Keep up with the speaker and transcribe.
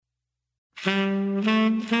Hey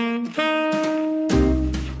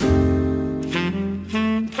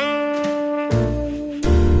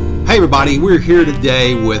everybody, we're here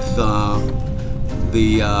today with the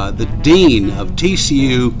Dean of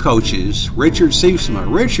TCU Coaches, Richard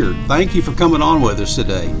Siefsma. Richard, thank you for coming on with us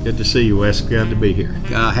today. Good to see you, Wes. Glad to be here.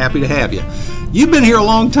 Happy to have you. You've been here a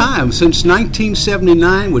long time, since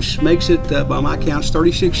 1979, which makes it, by my counts,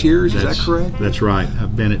 36 years. Is that correct? That's right.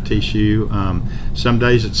 I've been at TCU. Some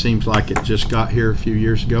days it seems like it just got here a few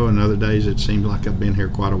years ago, and other days it seems like I've been here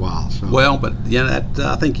quite a while. So. Well, but that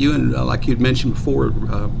I think you and, like you'd mentioned before,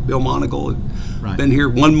 Bill Monagle had been here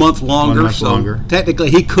 1 month longer. 1 month longer.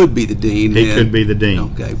 Technically, he could be the dean. He could be the dean.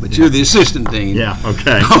 Okay, but you're the assistant dean. Yeah,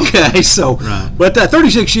 okay. Okay, so, but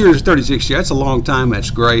 36 years is 36 years. That's a long time.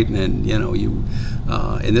 That's great. And you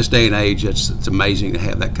in this day and age, it's amazing to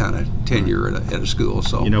have that kind of tenure at a school.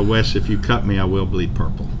 So, Wes, if you cut me, I will bleed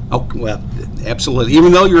purple. Oh, well, absolutely.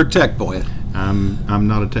 Even though you're a Tech boy. I'm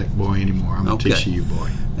not a Tech boy anymore. I'm a TCU boy.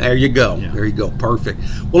 There you go. Yeah. There you go. Perfect.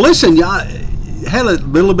 Well, listen, y'all had a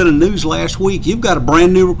little bit of news last week. You've got a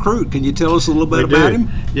brand new recruit. Can you tell us a little bit about him?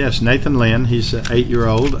 Yes, Nathan Lynn. He's an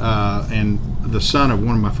 8-year-old and the son of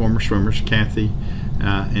one of my former swimmers, Kathy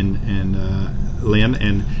and Lynn.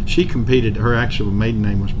 And she competed. Her actual maiden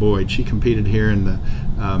name was Boyd. She competed here in the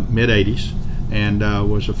mid-'80s and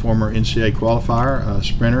was a former NCAA qualifier,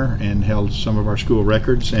 sprinter, and held some of our school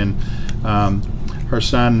records. And her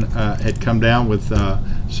son had come down with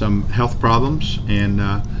some health problems, and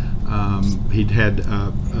he'd had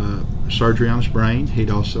surgery on his brain. He'd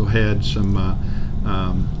also had some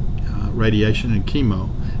radiation and chemo,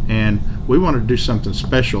 and we wanted to do something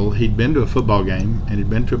special. He'd been to a football game and he'd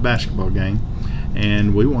been to a basketball game,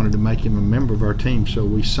 and we wanted to make him a member of our team, so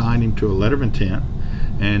we signed him to a letter of intent.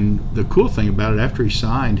 And the cool thing about it, after he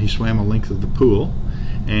signed, he swam a length of the pool,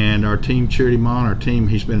 and our team cheered him on. Our team,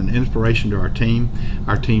 he's been an inspiration to our team.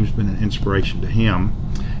 Our team's been an inspiration to him.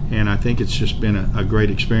 And I think it's just been a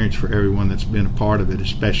great experience for everyone that's been a part of it,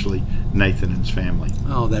 especially Nathan and his family.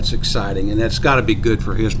 Oh, that's exciting. And that's got to be good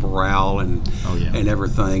for his morale and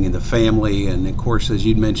everything, and the family. And, of course, as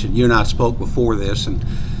you mentioned, you and I spoke before this, and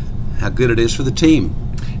how good it is for the team.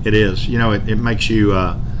 It is. It makes you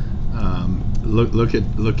look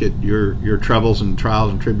at your troubles and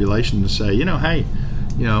trials and tribulations and say, hey,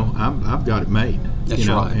 I've got it made. That's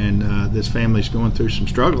right. And this family's going through some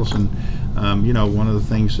struggles, and one of the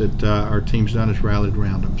things that our team's done is rallied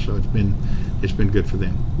around them. So it's been good for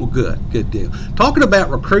them. Well, good deal. Talking about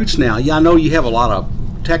recruits now, I know you have a lot of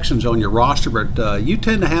Texans on your roster, but you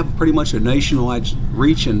tend to have pretty much a nationwide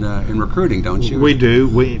reach in recruiting, don't you? We do.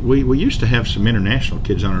 We used to have some international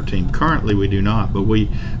kids on our team. Currently, we do not, but we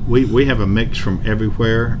have a mix from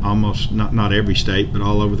everywhere, almost not every state, but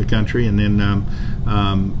all over the country. And then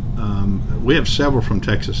we have several from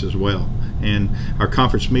Texas as well. And our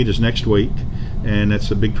conference meet is next week, and that's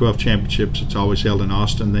the Big 12 Championships. It's always held in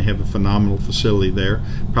Austin. They have a phenomenal facility there,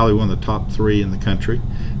 probably one of the top 3 in the country.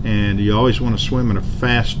 And you always want to swim in a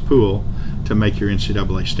fast pool to make your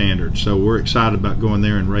NCAA standards. So we're excited about going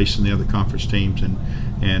there and racing the other conference teams and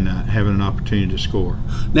having an opportunity to score.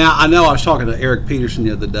 Now, I know I was talking to Eric Peterson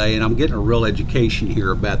the other day, and I'm getting a real education here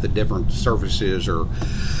about the different surfaces or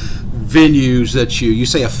venues that you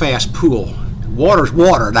say a fast pool. Water's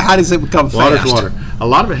water. Now, how does it become fast? Water's water. A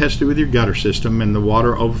lot of it has to do with your gutter system, and the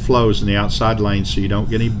water overflows in the outside lane, so you don't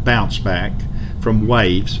get any bounce back from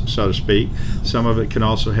waves, so to speak. Some of it can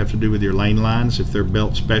also have to do with your lane lines, if they're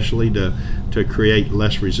built specially to create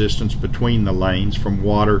less resistance between the lanes from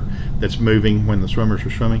water that's moving when the swimmers are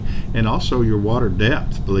swimming. And also your water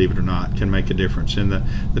depth, believe it or not, can make a difference. And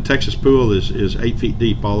the Texas pool is 8 feet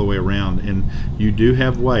deep all the way around, and you do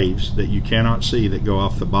have waves that you cannot see that go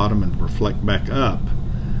off the bottom and reflect back up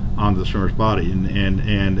onto the swimmer's body,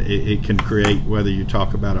 and it can create, whether you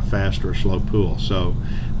talk about a fast or a slow pool. So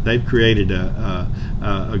they've created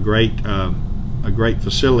a great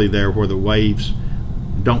facility there where the waves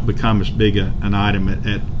don't become as big an item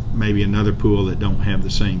at maybe another pool that don't have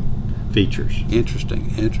the same features.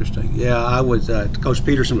 Interesting. Yeah, I was Coach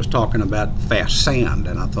Peterson was talking about fast sand,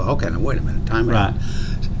 and I thought, okay, now wait a minute, time out.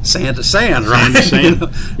 Sand to sand, right? Sand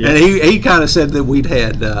to sand. Yeah. And he kind of said that we'd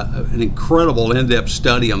had an incredible in-depth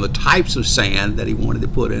study on the types of sand that he wanted to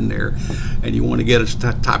put in there, and you want to get a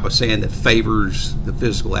type of sand that favors the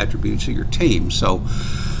physical attributes of your team. So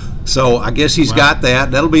I guess he's got that.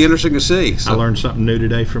 That'll be interesting to see. So, I learned something new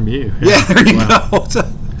today from you. Yeah, there you go.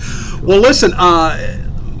 Well, listen,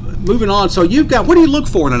 moving on. So what do you look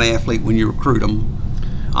for in an athlete when you recruit them?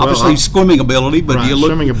 Obviously, swimming ability, but do you look?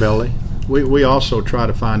 Swimming ability. we also try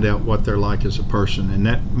to find out what they're like as a person, and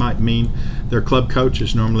that might mean their club coach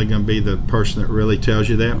is normally going to be the person that really tells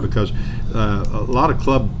you that, because a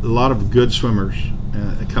lot of good swimmers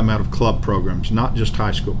come out of club programs, not just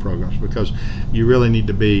high school programs, because you really need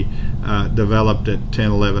to be developed at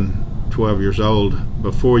 10, 11, 12 years old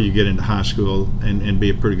before you get into high school and be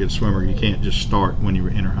a pretty good swimmer. You can't just start when you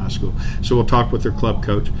enter high school. So we'll talk with their club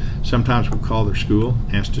coach. Sometimes we'll call their school,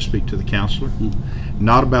 ask to speak to the counselor,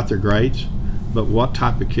 not about their grades, but what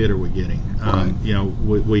type of kid are we getting? Right. You know,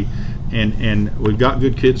 and we've got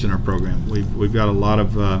good kids in our program. We've got a lot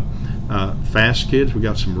of fast kids. We've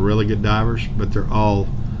got some really good divers, but they're all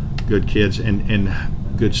good kids and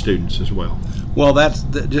good students as well. Well, that's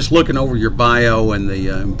just looking over your bio and the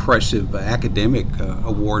impressive academic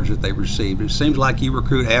awards that they received. It seems like you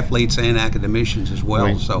recruit athletes and academicians as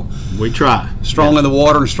well. So we try. Strong in the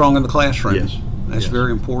water and strong in the classroom. Yes. That's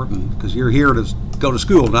very important, because you're here to go to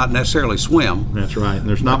school, not necessarily swim. That's right. And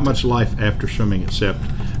there's not much life after swimming except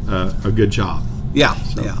a good job. Yeah,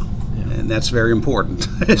 yeah. And that's very important,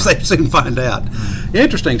 as they soon find out.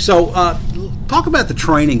 Interesting. So talk about the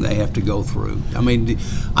training they have to go through. I mean,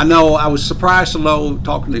 I know I was surprised to know,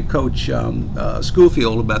 talking to Coach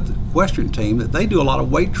Schofield about the Western team, that they do a lot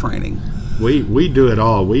of weight training. We do it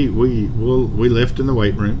all. We lift in the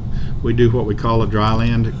weight room. We do what we call a dry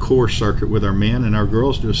land core circuit with our men, and our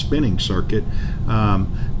girls do a spinning circuit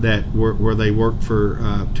where they work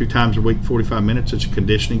for 2 times a week, 45 minutes. It's a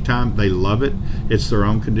conditioning time. They love it. It's their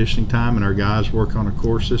own conditioning time, and our guys work on a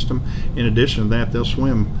core system. In addition to that, they'll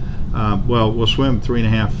swim. We'll swim 3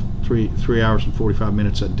 hours and 45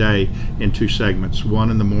 minutes a day in 2 segments. One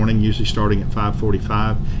in the morning, usually starting at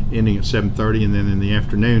 5:45, ending at 7:30, and then in the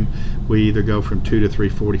afternoon, we either go from 2 to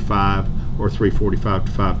 3:45 or 3:45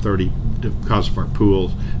 to 5:30 because of our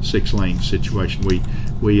pool 6-lane situation.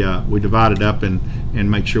 We divide it up and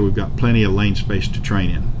make sure we've got plenty of lane space to train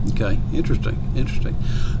in. Okay, interesting.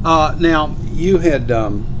 Now you had.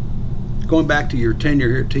 Going back to your tenure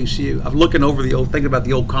here at TCU, I'm looking over thinking about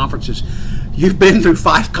the old conferences. You've been through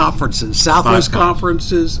 5 conferences: Southwest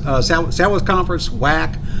Conferences, Southwest Conference,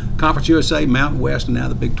 WAC, Conference USA, Mountain West, and now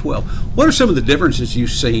the Big 12. What are some of the differences you've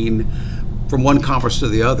seen from one conference to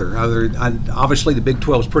the other? Obviously, the Big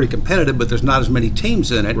 12 is pretty competitive, but there's not as many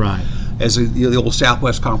teams in it, right, as the old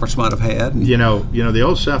Southwest Conference might have had. You know, the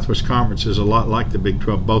old Southwest Conference is a lot like the Big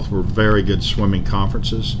 12. Both were very good swimming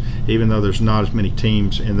conferences, even though there's not as many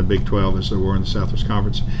teams in the Big 12 as there were in the Southwest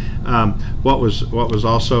Conference. What was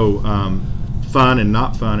also fun and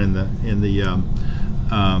not fun in the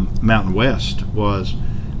Mountain West was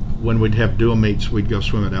when we'd have dual meets, we'd go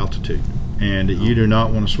swim at altitude, and you do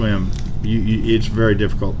not want to swim. It's very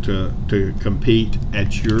difficult to compete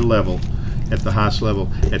at your level, at the highest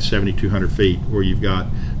level, at 7,200 feet, where you've got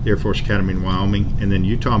the Air Force Academy in Wyoming, and then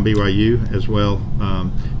Utah and BYU, as well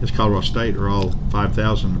as Colorado State, are all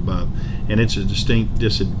 5,000 above. And it's a distinct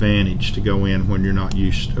disadvantage to go in when you're not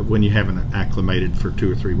when you haven't acclimated for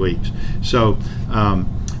 2 or 3 weeks. So,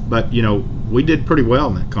 but we did pretty well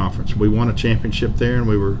in that conference. We won a championship there, and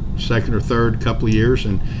we were 2nd or 3rd a couple of years,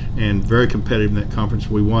 and very competitive in that conference.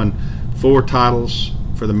 We won 4 titles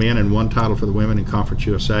for the men and 1 title for the women in Conference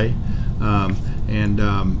USA.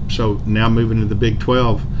 So now moving to the Big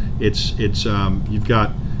 12, it's you've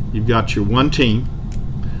got your one team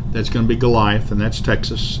that's going to be Goliath, and that's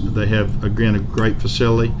Texas. They have, again, a great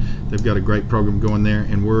facility. They've got a great program going there,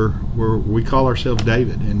 and we call ourselves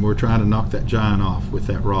David, and we're trying to knock that giant off with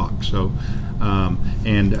that rock. So,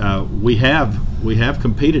 we have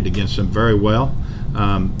competed against them very well.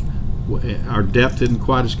 Our depth isn't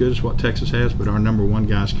quite as good as what Texas has, but our number 1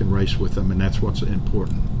 guys can race with them, and that's what's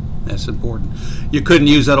important. That's important. You couldn't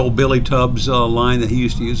use that old Billy Tubbs line that he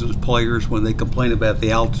used to use with his players when they complained about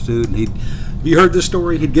the altitude. And have you heard this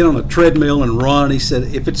story? He'd get on a treadmill and run. He said,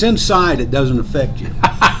 "If it's inside, it doesn't affect you."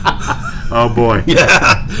 Oh boy.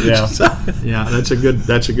 Yeah. Yeah. Yeah. That's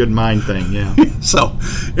a good mind thing. Yeah. So,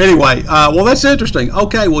 anyway, well, that's interesting.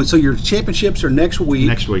 Okay. Well, so your championships are next week.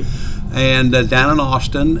 Next week. And down in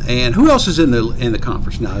Austin. And who else is in the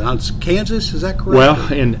conference now? Kansas, is that correct?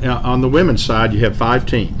 Well, and on the women's side, you have 5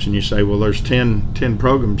 teams, and you say, well, there's 10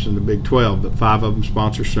 programs in the Big 12, but 5 of them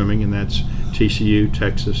sponsor swimming, and that's TCU,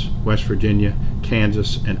 Texas, West Virginia,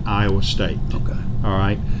 Kansas, and Iowa State. Okay. All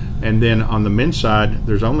right. And then on the men's side,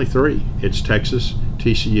 there's only 3. It's Texas,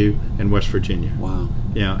 TCU, and West Virginia. Wow.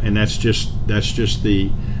 Yeah, and that's just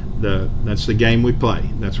the game we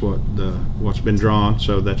play. That's what's been drawn,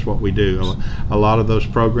 so that's what we do. A lot of those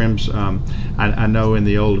programs, I know in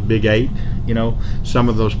the old Big 8, some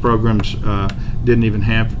of those programs didn't even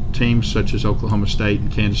have teams, such as Oklahoma State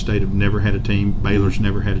and Kansas State have never had a team. Baylor's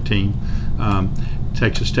never had a team.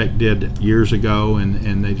 Texas Tech did years ago,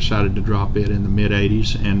 and they decided to drop it in the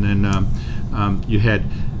mid-'80s. And then you had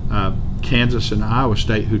Kansas and Iowa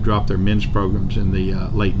State, who dropped their men's programs in the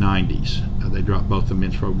late '90s. They dropped both the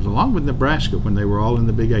men's programs, along with Nebraska. When they were all in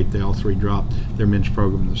the Big Eight, they all three dropped their men's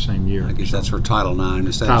program in the same year. I guess that's for Title IX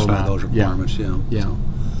to satisfy those requirements. Yeah, So,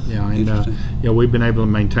 yeah, and we've been able to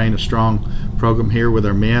maintain a strong program here with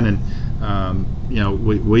our men, and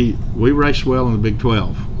we race well in the Big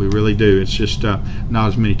 12. We really do. It's just not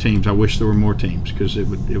as many teams. I wish there were more teams, because it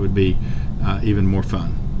would be even more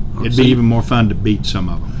fun. It'd be even more fun to beat some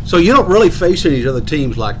of them. So you don't really face any other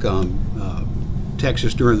teams like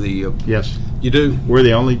Texas during the Yes. You do? We're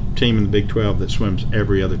the only team in the Big 12 that swims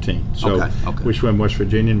every other team. So Okay. we swim West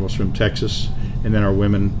Virginia, and we'll swim Texas, and then our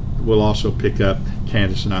women will also pick up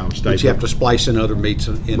Kansas and Iowa State. But you have to splice in other meets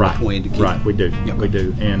in between to keep. Right, we do. Yep. We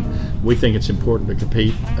do. And we think it's important to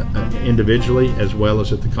compete individually as well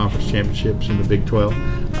as at the conference championships in the Big 12.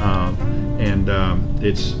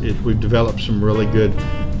 We've developed some really good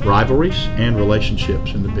rivalries and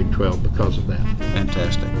relationships in the Big 12 because of that.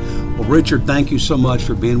 Fantastic. Well, Richard, thank you so much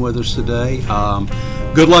for being with us today.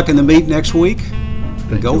 Good luck in the meet next week.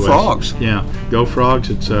 Thank Go you, Wes. Frogs. Yeah, go Frogs.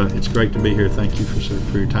 It's great to be here. Thank you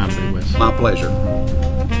for your time today, Wes. My pleasure.